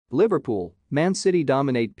Liverpool, Man City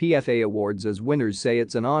dominate PFA Awards as winners say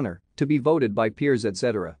it's an honor to be voted by peers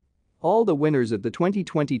etc. All the winners at the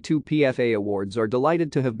 2022 PFA Awards are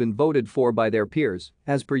delighted to have been voted for by their peers,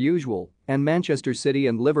 as per usual, and Manchester City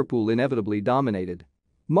and Liverpool inevitably dominated.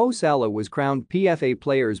 Mo Salah was crowned PFA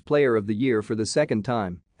Players' Player of the Year for the second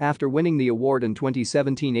time, after winning the award in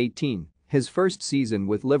 2017-18, his first season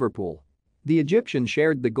with Liverpool. The Egyptian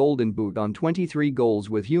shared the Golden Boot on 23 goals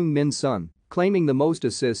with Heung-min Son, claiming the most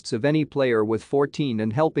assists of any player with 14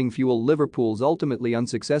 and helping fuel Liverpool's ultimately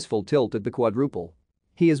unsuccessful tilt at the quadruple.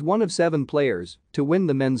 He is one of 7 players to win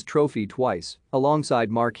the men's trophy twice, alongside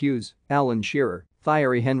Mark Hughes, Alan Shearer,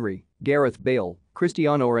 Thierry Henry, Gareth Bale,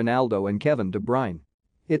 Cristiano Ronaldo and Kevin De Bruyne.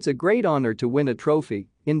 It's a great honor to win a trophy,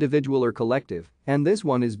 individual or collective, and this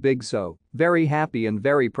one is big, so very happy and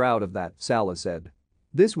very proud of that, Salah said.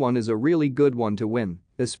 This one is a really good one to win,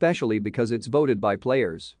 especially because it's voted by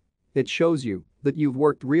players. It shows you that you've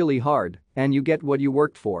worked really hard and you get what you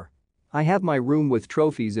worked for. I have my room with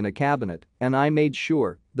trophies in a cabinet and I made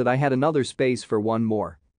sure that I had another space for one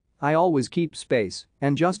more. I always keep space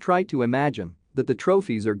and just try to imagine that the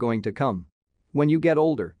trophies are going to come. When you get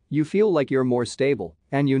older, you feel like you're more stable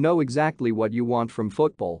and you know exactly what you want from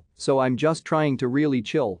football, so I'm just trying to really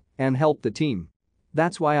chill and help the team.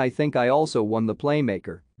 That's why I think I also won the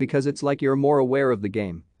Playmaker, because it's like you're more aware of the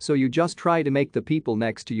game, so you just try to make the people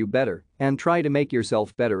next to you better and try to make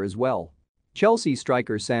yourself better as well. Chelsea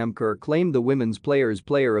striker Sam Kerr claimed the Women's Players'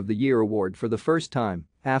 Player of the Year award for the first time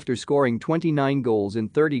after scoring 29 goals in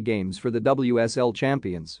 30 games for the WSL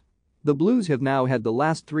champions. The Blues have now had the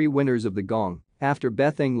last 3 winners of the Gong, after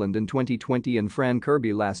Beth England in 2020 and Fran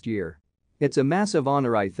Kirby last year. It's a massive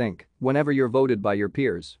honor, I think, whenever you're voted by your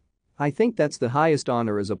peers. I think that's the highest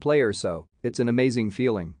honor as a player, so it's an amazing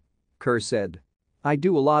feeling. Kerr said. I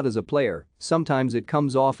do a lot as a player, sometimes it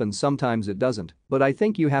comes off and sometimes it doesn't, but I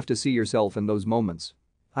think you have to see yourself in those moments.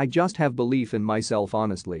 I just have belief in myself,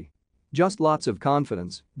 honestly. Just lots of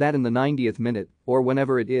confidence that in the 90th minute, or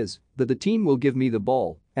whenever it is, that the team will give me the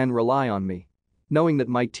ball and rely on me. Knowing that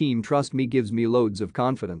my team trust me gives me loads of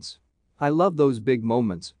confidence. I love those big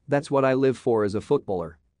moments, that's what I live for as a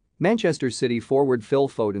footballer. Manchester City forward Phil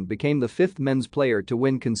Foden became the 5th men's player to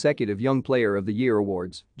win consecutive Young Player of the Year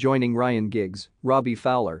awards, joining Ryan Giggs, Robbie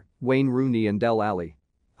Fowler, Wayne Rooney and Dele Alli.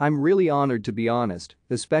 I'm really honored, to be honest,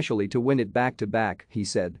 especially to win it back-to-back, he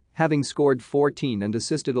said, having scored 14 and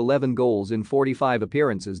assisted 11 goals in 45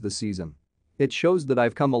 appearances this season. It shows that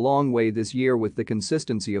I've come a long way this year with the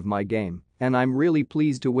consistency of my game, and I'm really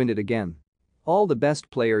pleased to win it again. All the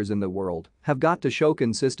best players in the world have got to show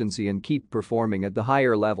consistency and keep performing at the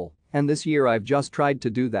higher level, and this year I've just tried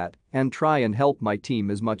to do that and try and help my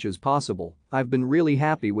team as much as possible. I've been really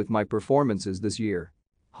happy with my performances this year.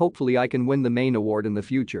 Hopefully I can win the main award in the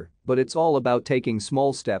future, but it's all about taking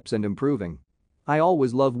small steps and improving. I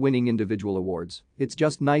always love winning individual awards, it's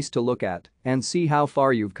just nice to look at and see how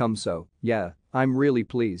far you've come, so yeah, I'm really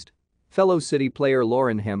pleased. Fellow City player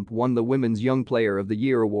Lauren Hemp won the Women's Young Player of the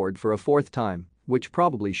Year award for a 4th time, which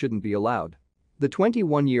probably shouldn't be allowed. The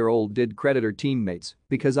 21-year-old did credit her teammates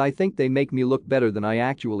because I think they make me look better than I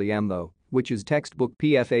actually am though, which is textbook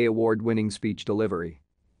PFA award-winning speech delivery.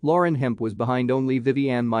 Lauren Hemp was behind only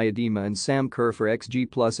Viviane Miedema and Sam Kerr for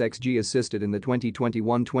XG plus XG assisted in the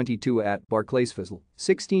 2021-22 at Barclaysfisl.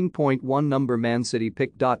 16.1 number Man City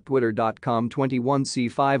pic.twitter.com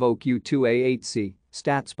 21C50Q2A8C,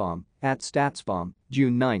 StatsBomb, @StatsBomb,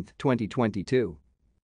 June 9, 2022.